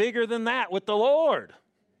 Well, it's bigger than that with the Lord.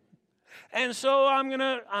 And so I'm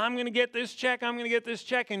gonna get this check,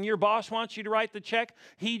 and your boss wants you to write the check.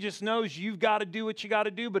 He just knows you've got to do what you got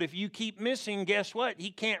to do, but if you keep missing, guess what?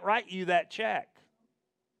 He can't write you that check.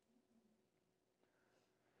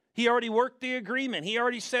 He already worked the agreement. He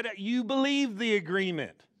already said it. You believe the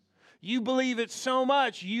agreement. You believe it so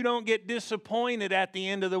much, you don't get disappointed at the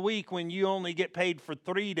end of the week when you only get paid for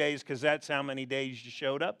 3 days because that's how many days you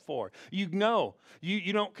showed up for. You know,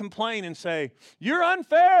 you don't complain and say, you're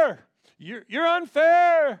unfair. You're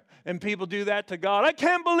unfair. And people do that to God. I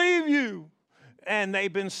can't believe you. And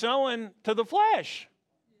they've been sowing to the flesh.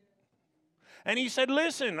 And he said,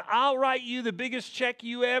 listen, I'll write you the biggest check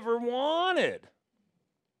you ever wanted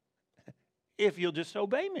if you'll just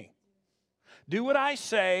obey me. Do what I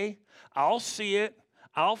say. I'll see it.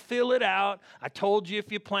 I'll fill it out. I told you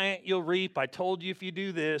if you plant, you'll reap. I told you if you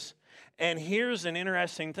do this. And here's an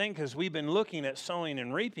interesting thing, because we've been looking at sowing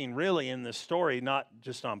and reaping really in this story, not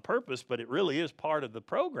just on purpose, but it really is part of the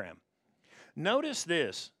program. Notice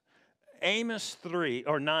this. Amos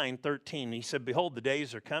 9:13, he said, behold, the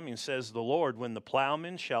days are coming, says the Lord, when the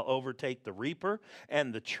plowman shall overtake the reaper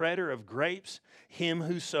and the treader of grapes, him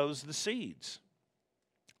who sows the seeds.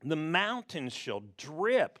 The mountains shall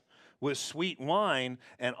drip with sweet wine,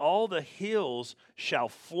 and all the hills shall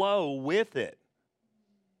flow with it.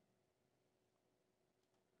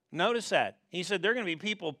 Notice that. He said there are going to be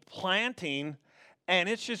people planting, and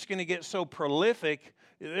it's just going to get so prolific,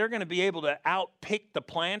 they're going to be able to outpick the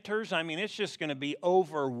planters. I mean, it's just going to be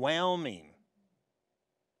overwhelming.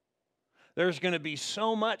 There's going to be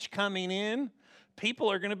so much coming in,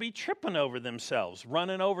 people are going to be tripping over themselves,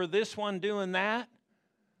 running over this one, doing that.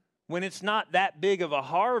 When it's not that big of a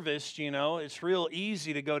harvest, it's real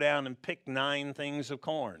easy to go down and pick 9 things of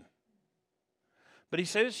corn. But he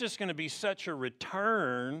said it's just going to be such a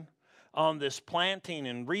return on this planting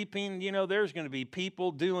and reaping. There's going to be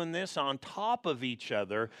people doing this on top of each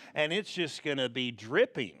other, and it's just going to be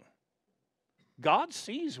dripping. God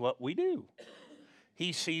sees what we do.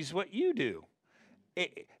 He sees what you do.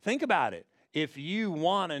 Think about it. If you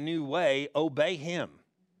want a new way, obey him.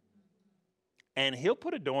 And he'll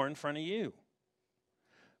put a door in front of you.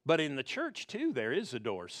 But in the church, too, there is a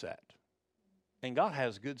door set. And God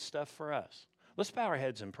has good stuff for us. Let's bow our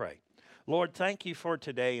heads and pray. Lord, thank you for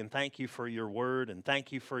today, and thank you for your word, and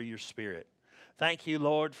thank you for your spirit. Thank you,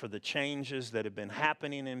 Lord, for the changes that have been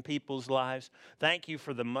happening in people's lives. Thank you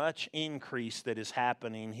for the much increase that is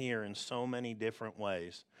happening here in so many different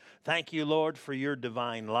ways. Thank you, Lord, for your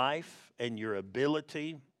divine life and your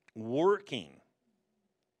ability working.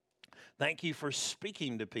 Thank you for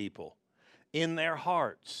speaking to people in their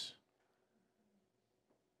hearts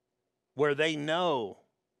where they know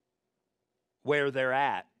where they're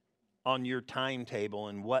at on your timetable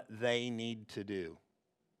and what they need to do.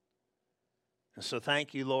 And so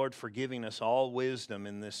thank you, Lord, for giving us all wisdom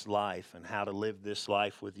in this life and how to live this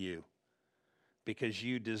life with you, because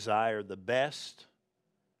you desire the best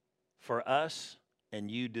for us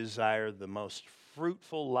and you desire the most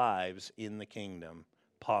fruitful lives in the kingdom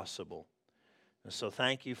possible. And so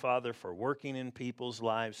thank you, Father, for working in people's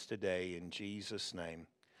lives today. In Jesus' name,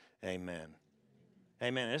 amen.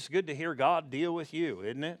 Amen. It's good to hear God deal with you,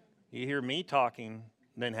 isn't it? You hear me talking,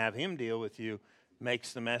 then have him deal with you,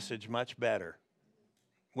 makes the message much better.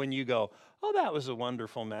 When you go, oh, that was a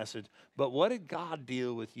wonderful message, but what did God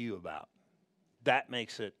deal with you about? That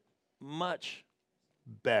makes it much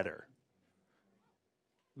better.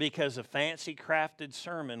 Because a fancy crafted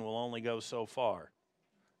sermon will only go so far.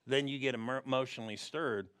 Then you get emotionally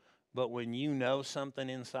stirred. But when you know something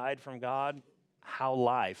inside from God, how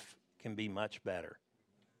life can be much better.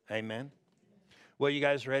 Amen. Well, you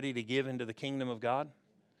guys ready to give into the kingdom of God?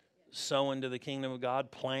 Sow into the kingdom of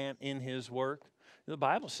God, plant in his work. The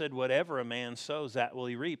Bible said whatever a man sows, that will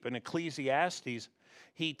he reap. In Ecclesiastes,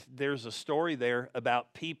 there's a story there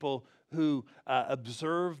about people who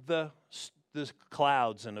observe the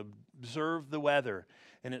clouds and observe the weather.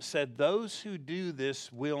 And it said, those who do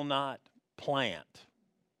this will not plant,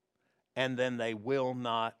 and then they will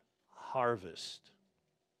not harvest.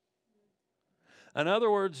 In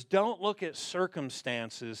other words, don't look at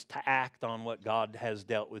circumstances to act on what God has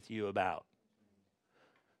dealt with you about.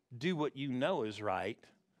 Do what you know is right,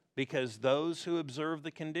 because those who observe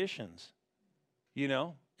the conditions,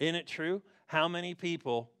 isn't it true? How many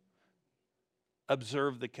people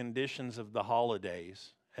observed the conditions of the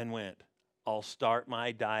holidays and went, I'll start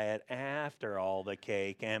my diet after all the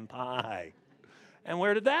cake and pie? And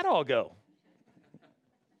where did that all go?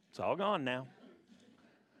 It's all gone now.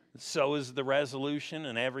 So is the resolution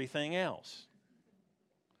and everything else.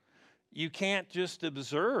 You can't just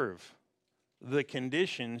observe the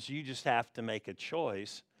conditions. You just have to make a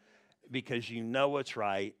choice, because you know what's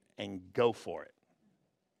right, and go for it.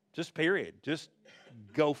 Just period. Just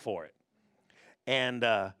go for it. And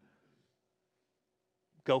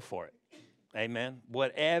go for it. Amen.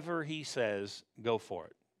 Whatever he says, go for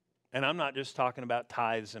it. And I'm not just talking about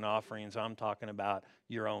tithes and offerings. I'm talking about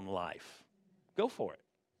your own life. Go for it.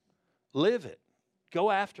 Live it.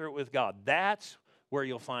 Go after it with God. That's where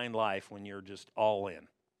you'll find life, when you're just all in.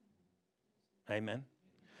 Amen.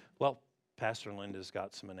 Well, Pastor Linda's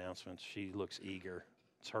got some announcements. She looks eager.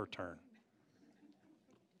 It's her turn.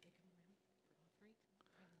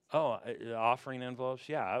 Oh, offering envelopes?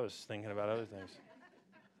 Yeah, I was thinking about other things.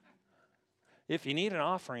 If you need an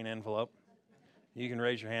offering envelope, You can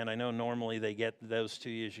raise your hand. I know normally they get those to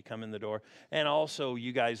you as you come in the door. And also,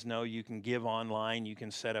 you guys know you can give online. You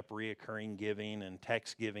can set up reoccurring giving and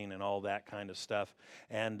text giving and all that kind of stuff.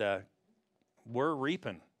 And we're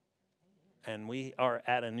reaping, and we are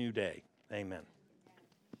at a new day. Amen.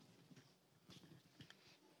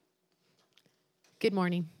 Good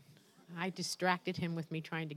morning. I distracted him with me trying to